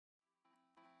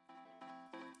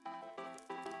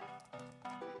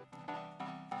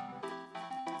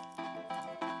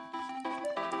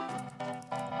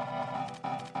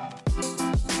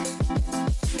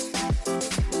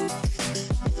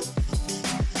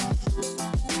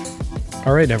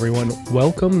All right, everyone,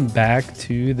 welcome back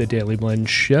to the Daily Blend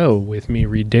Show with me,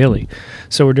 Reed Daily.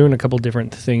 So we're doing a couple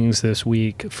different things this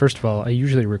week. First of all, I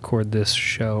usually record this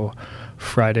show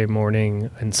Friday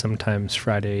morning and sometimes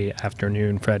Friday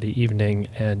afternoon, Friday evening.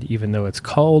 And even though it's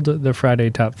called the Friday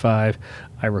Top 5,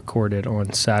 I record it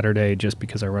on Saturday just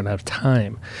because I run out of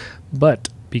time. But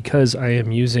because I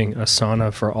am using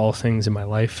Asana for all things in my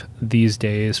life these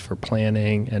days for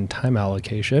planning and time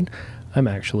allocation, I'm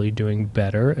actually doing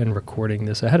better and recording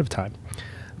this ahead of time.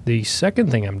 The second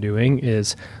thing I'm doing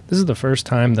is, this is the first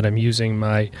time that I'm using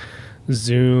my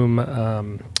Zoom,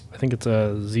 I think it's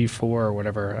a Z4 or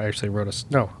whatever. I actually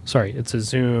it's a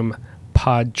Zoom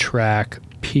PodTrack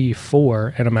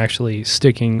P4, and I'm actually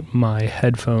sticking my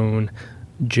headphone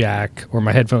jack or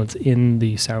my headphones in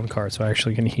the sound card, so I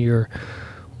actually can hear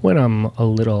when I'm a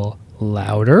little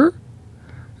louder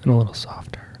and a little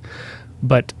softer.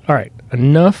 But all right,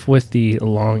 enough with the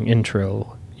long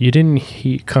intro. You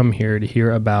didn't come here to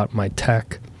hear about my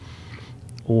tech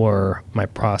or my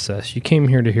process. You came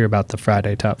here to hear about the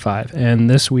Friday Top 5. And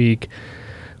this week,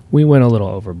 we went a little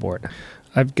overboard.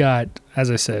 I've got,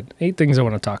 as I said, 8 things I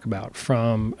want to talk about,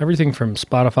 from everything from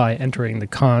Spotify entering the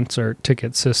concert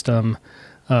ticket system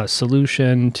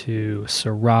solution to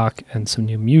Ciroc and some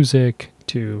new music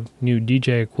to new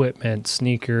DJ equipment,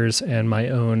 sneakers, and my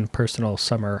own personal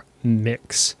summer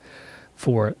mix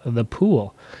for the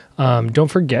pool. Don't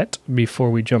forget, before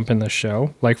we jump in the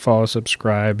show, like, follow,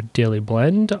 subscribe, Daily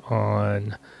Blend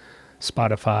on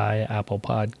Spotify, Apple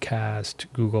Podcast,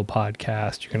 Google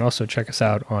Podcast. You can also check us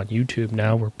out on YouTube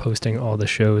now. We're posting all the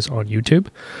shows on YouTube.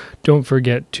 Don't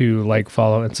forget to like,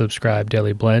 follow, and subscribe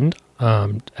Daily Blend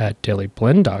at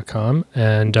dailyblend.com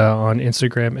and on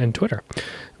Instagram and Twitter.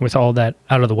 With all that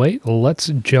out of the way, let's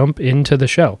jump into the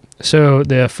show. So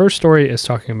the first story is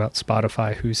talking about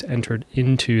Spotify, who's entered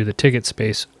into the ticket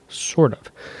space, sort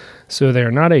of. So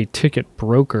they're not a ticket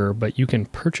broker, but you can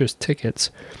purchase tickets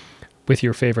with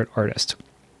your favorite artist.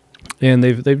 And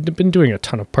they've been doing a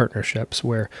ton of partnerships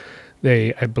where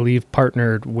they, I believe,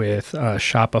 partnered with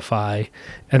Shopify,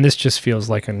 and this just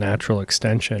feels like a natural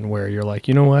extension where you're like,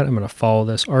 you know what, I'm going to follow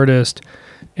this artist,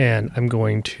 and I'm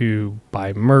going to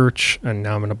buy merch, and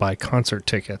now I'm going to buy concert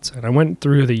tickets. And I went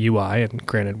through the UI, and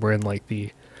granted, we're in like the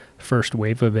first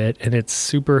wave of it, and it's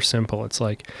super simple. It's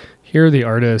like, here are the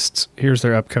artists, here's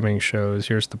their upcoming shows,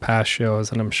 here's the past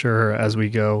shows, and I'm sure as we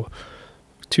go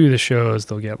to the shows,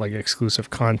 they'll get like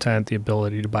exclusive content, the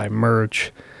ability to buy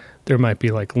merch. There might be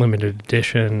like limited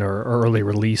edition or early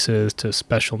releases to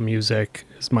special music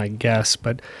is my guess,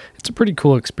 but it's a pretty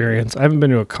cool experience. I haven't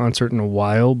been to a concert in a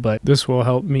while, but this will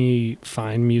help me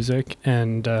find music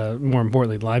and more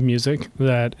importantly, live music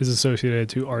that is associated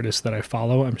to artists that I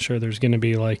follow. I'm sure there's going to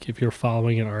be like, if you're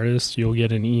following an artist, you'll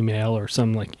get an email or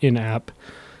some like in-app,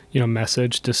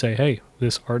 message to say, hey,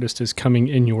 this artist is coming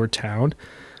in your town.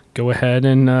 Go ahead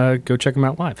and go check them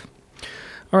out live.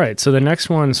 All right, so the next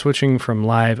one, switching from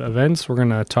live events, we're going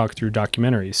to talk through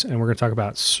documentaries, and we're going to talk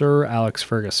about Sir Alex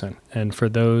Ferguson. And for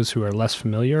those who are less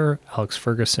familiar,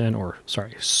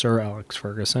 Sir Alex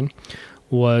Ferguson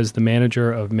was the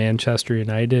manager of Manchester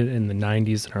United in the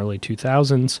 90s and early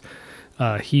 2000s.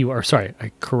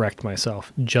 I correct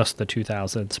myself, just the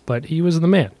 2000s, but he was the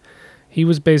man. He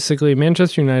was basically,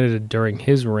 Manchester United during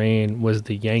his reign was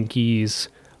the Yankees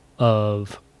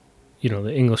of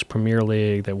the English Premier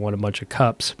League. They won a bunch of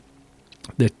cups.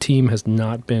 The team has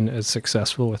not been as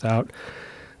successful without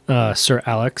Sir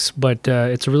Alex, but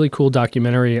it's a really cool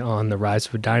documentary on the rise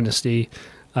of a dynasty.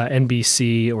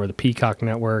 NBC, or the Peacock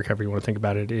Network, however you want to think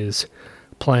about it, is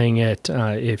playing it.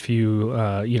 If you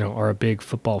are a big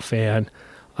football fan,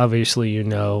 obviously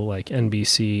like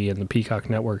NBC and the Peacock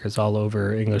Network is all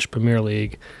over English Premier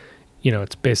League.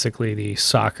 It's basically the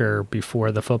soccer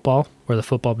before the football, or the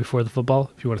football before the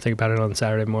football, if you want to think about it, on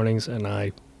Saturday mornings, and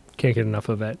I can't get enough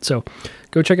of it. So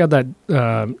go check out that,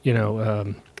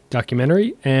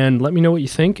 documentary and let me know what you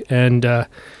think. And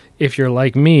if you're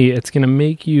like me, it's going to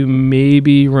make you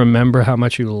maybe remember how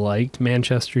much you liked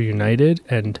Manchester United.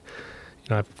 And,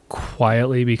 I've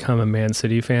quietly become a Man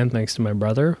City fan thanks to my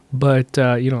brother. But,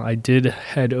 I did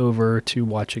head over to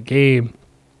watch a game.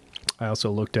 I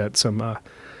also looked at some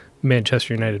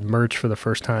Manchester United merch for the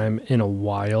first time in a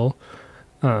while.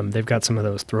 They've got some of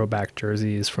those throwback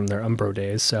jerseys from their Umbro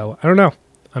days. So I don't know.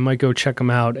 I might go check them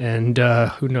out, and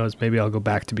who knows, maybe I'll go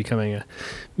back to becoming a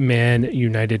Man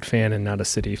United fan and not a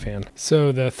City fan.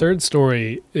 So the third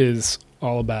story is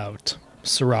all about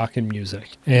Ciroc and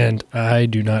music, and I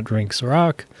do not drink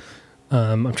Ciroc.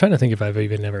 I'm trying to think if I've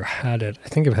even ever had it. I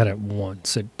think I've had it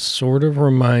once. It sort of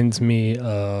reminds me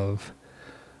of,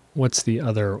 what's the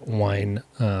other wine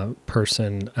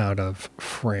person out of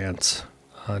France?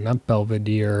 not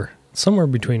Belvedere, somewhere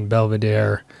between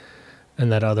Belvedere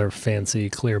and that other fancy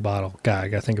clear bottle. God, I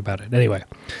gotta think about it. Anyway,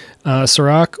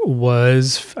 Ciroc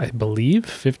was, I believe,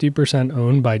 50%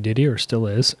 owned by Diddy, or still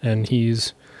is, and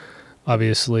he's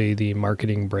obviously the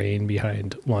marketing brain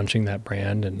behind launching that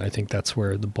brand, and I think that's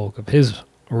where the bulk of his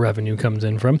revenue comes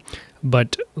in from.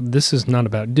 But this is not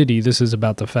about Diddy. This is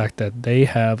about the fact that they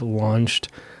have launched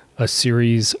a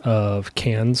series of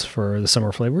cans for the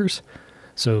summer flavors.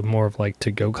 So more of like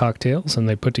to-go cocktails, and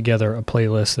they put together a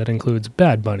playlist that includes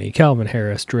Bad Bunny, Calvin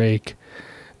Harris, Drake,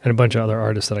 and a bunch of other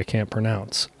artists that I can't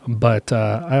pronounce. But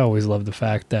I always love the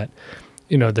fact that,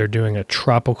 you know, they're doing a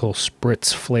tropical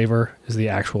spritz flavor is the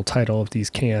actual title of these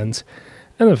cans.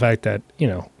 And the fact that, you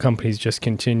know, companies just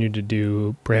continue to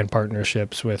do brand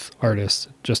partnerships with artists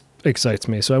just excites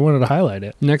me. So I wanted to highlight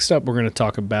it. Next up, we're going to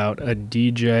talk about a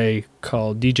DJ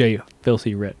called DJ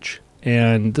Filthy Rich.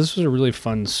 And this was a really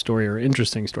fun story, or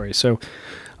interesting story. So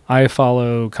I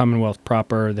follow Commonwealth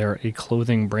Proper. They're a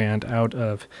clothing brand out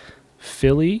of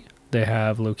Philly. They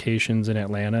have locations in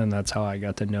Atlanta, and that's how I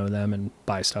got to know them and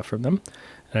buy stuff from them.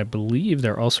 And I believe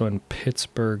they're also in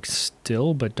Pittsburgh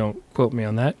still, but don't quote me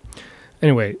on that.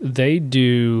 Anyway, they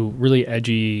do really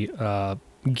edgy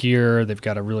gear. They've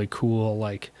got a really cool,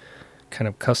 like, kind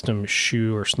of custom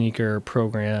shoe or sneaker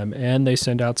program, and they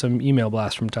send out some email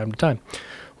blasts from time to time.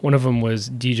 One of them was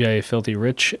DJ Filthy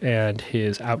Rich and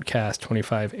his Outcast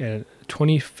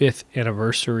 25th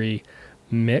anniversary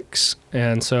mix.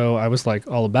 And so I was like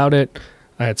all about it.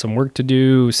 I had some work to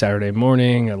do Saturday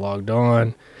morning. I logged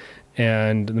on,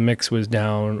 and the mix was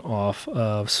down off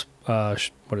of,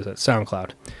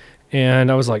 SoundCloud.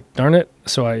 And I was like, darn it.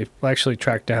 So I actually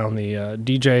tracked down the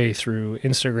DJ through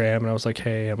Instagram, and I was like,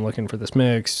 hey, I'm looking for this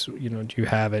mix. You know, do you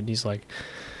have it? And he's like,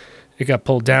 it got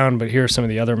pulled down, but here are some of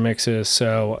the other mixes.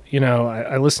 So, you know,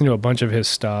 I listened to a bunch of his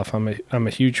stuff. I'm a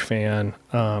huge fan.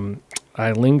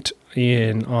 I linked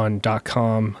in on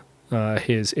 .com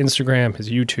his Instagram, his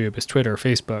YouTube, his Twitter,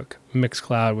 Facebook,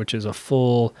 Mixcloud, which is a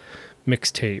full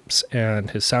mixtapes,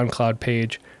 and his SoundCloud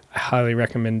page. I highly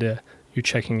recommend you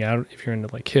checking out if you're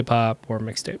into like hip hop or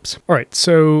mixtapes. All right,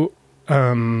 so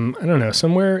I don't know,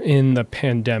 somewhere in the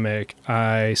pandemic,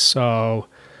 I saw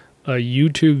a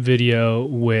YouTube video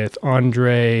with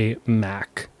Andre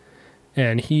Mack,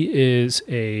 and he is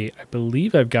I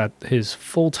believe I've got his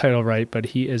full title right, but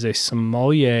he is a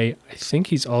sommelier. I think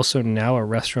he's also now a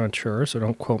restaurateur, so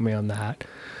don't quote me on that.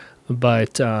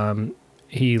 But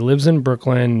he lives in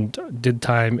Brooklyn, did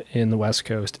time in the West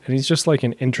Coast, and he's just like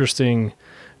an interesting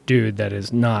dude that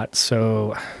is not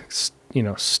so, you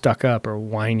know, stuck up or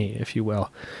whiny, if you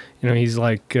will. You know, he's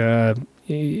like,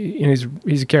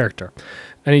 he's a character.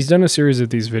 And he's done a series of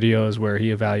these videos where he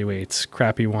evaluates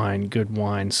crappy wine, good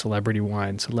wine,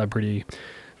 celebrity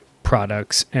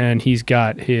products. And he's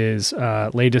got his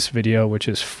latest video, which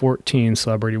is 14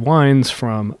 celebrity wines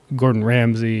from Gordon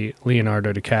Ramsay,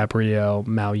 Leonardo DiCaprio,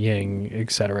 Mao Ying,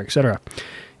 etc., etc.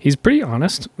 He's pretty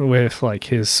honest with like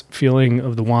his feeling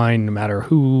of the wine, no matter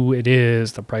who it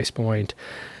is, the price point.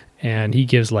 And he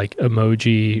gives like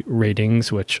emoji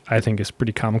ratings, which I think is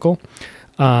pretty comical.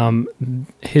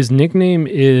 His nickname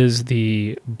is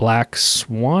the Black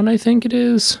Swan, I think it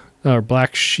is, or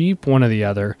Black Sheep, one or the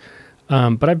other.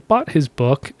 But I've bought his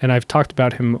book, and I've talked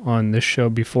about him on this show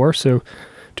before. So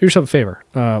do yourself a favor,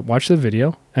 watch the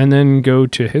video, and then go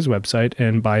to his website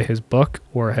and buy his book,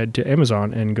 or head to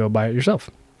Amazon and go buy it yourself.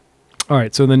 All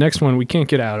right, so the next one, we can't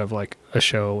get out of like a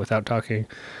show without talking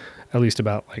at least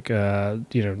about like,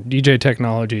 DJ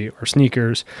technology or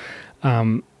sneakers.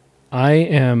 I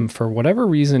am, for whatever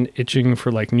reason, itching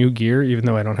for like new gear, even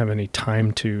though I don't have any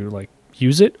time to like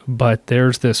use it. But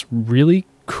there's this really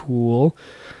cool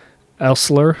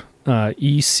Elcler,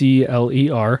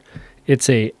 Ecler. It's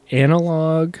a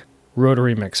analog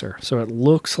rotary mixer. So it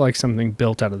looks like something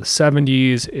built out of the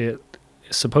 70s. It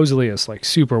supposedly is like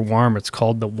super warm. It's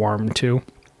called the Warm 2.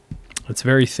 It's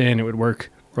very thin. It would work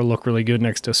or look really good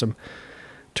next to some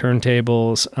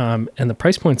turntables. And the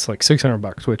price point's like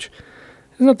 $600, which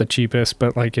is not the cheapest,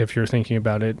 but like if you're thinking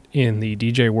about it in the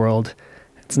DJ world,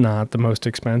 it's not the most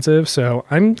expensive. So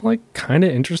I'm like kind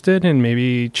of interested in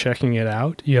maybe checking it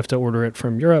out. You have to order it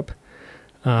from Europe.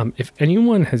 If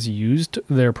anyone has used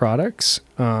their products,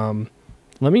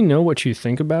 let me know what you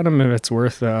think about them, if it's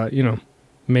worth,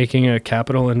 making a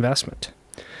capital investment.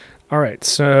 All right,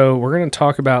 so we're going to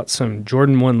talk about some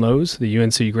Jordan 1 lows, the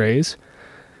UNC Grays.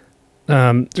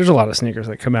 There's a lot of sneakers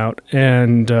that come out,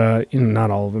 and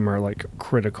not all of them are like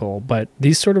critical, but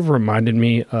these sort of reminded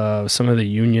me of some of the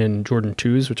Union Jordan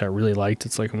 2s, which I really liked.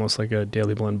 It's like almost like a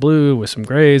Daily Blend blue with some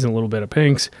grays and a little bit of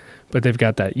pinks, but they've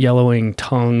got that yellowing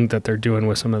tongue that they're doing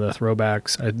with some of the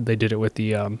throwbacks. They did it with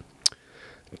the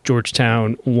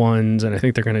Georgetown ones, and I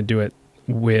think they're going to do it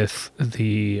with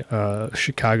the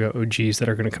Chicago OGs that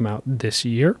are going to come out this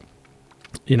year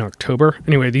in October.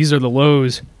 Anyway, these are the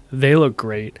lows. They look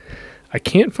great. I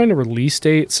can't find a release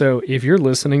date, so if you're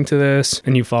listening to this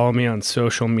and you follow me on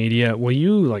social media, will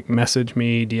you like message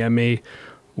me, DM me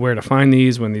where to find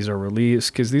these when these are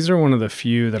released? Because these are one of the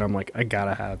few that I'm like, I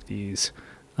gotta have these.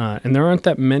 And there aren't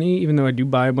that many, even though I do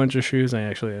buy a bunch of shoes. I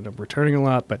actually end up returning a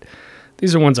lot, but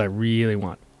these are ones I really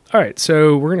want. All right,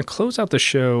 so we're going to close out the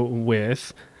show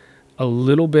with a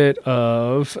little bit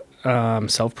of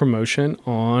self-promotion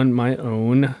on my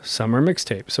own summer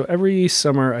mixtape. So every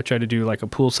summer I try to do like a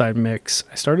poolside mix.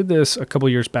 I started this a couple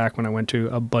years back when I went to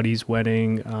a buddy's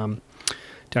wedding down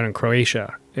in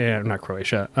Costa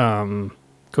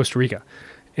Rica.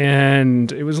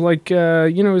 And it was like,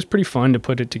 it was pretty fun to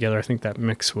put it together. I think that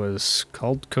mix was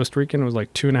called Costa Rican. It was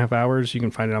like 2.5 hours. You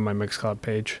can find it on my Mixcloud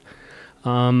page.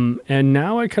 And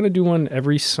now I kind of do one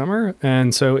every summer.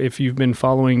 And so if you've been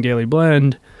following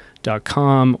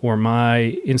dailyblend.com or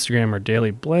my Instagram or Daily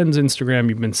Blend's Instagram,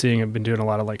 you've been seeing I've been doing a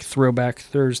lot of like throwback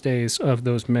Thursdays of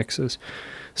those mixes.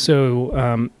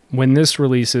 So when this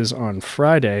releases on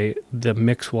Friday, the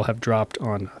mix will have dropped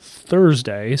on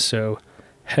Thursday. So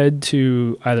head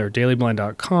to either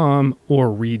dailyblend.com or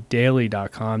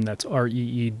readdaily.com. That's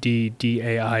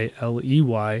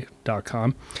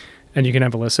reeddaily.com. And you can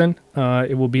have a listen.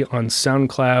 It will be on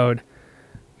SoundCloud,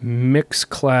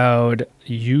 Mixcloud,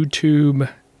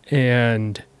 YouTube,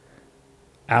 and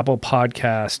Apple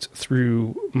Podcast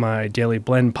through my Daily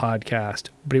Blend podcast.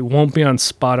 But it won't be on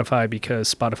Spotify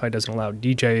because Spotify doesn't allow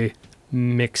DJ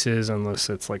mixes unless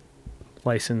it's like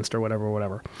licensed or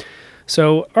whatever.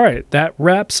 So, all right, that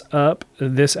wraps up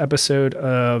this episode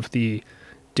of the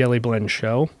Daily Blend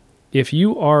Show. If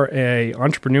you are an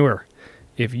entrepreneur,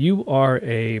 if you are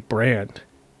a brand,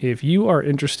 if you are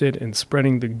interested in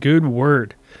spreading the good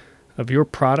word of your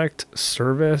product,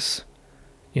 service,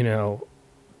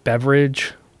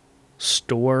 beverage,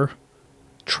 store,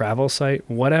 travel site,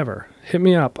 whatever, hit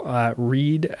me up at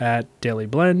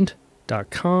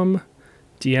read@dailyblend.com,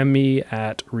 DM me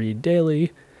at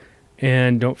readdaily,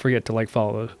 and don't forget to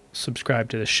follow, subscribe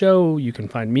to the show. You can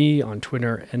find me on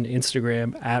Twitter and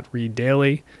Instagram at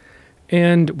readdaily.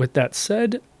 And with that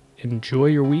said, enjoy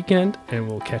your weekend, and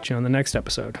we'll catch you on the next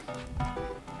episode.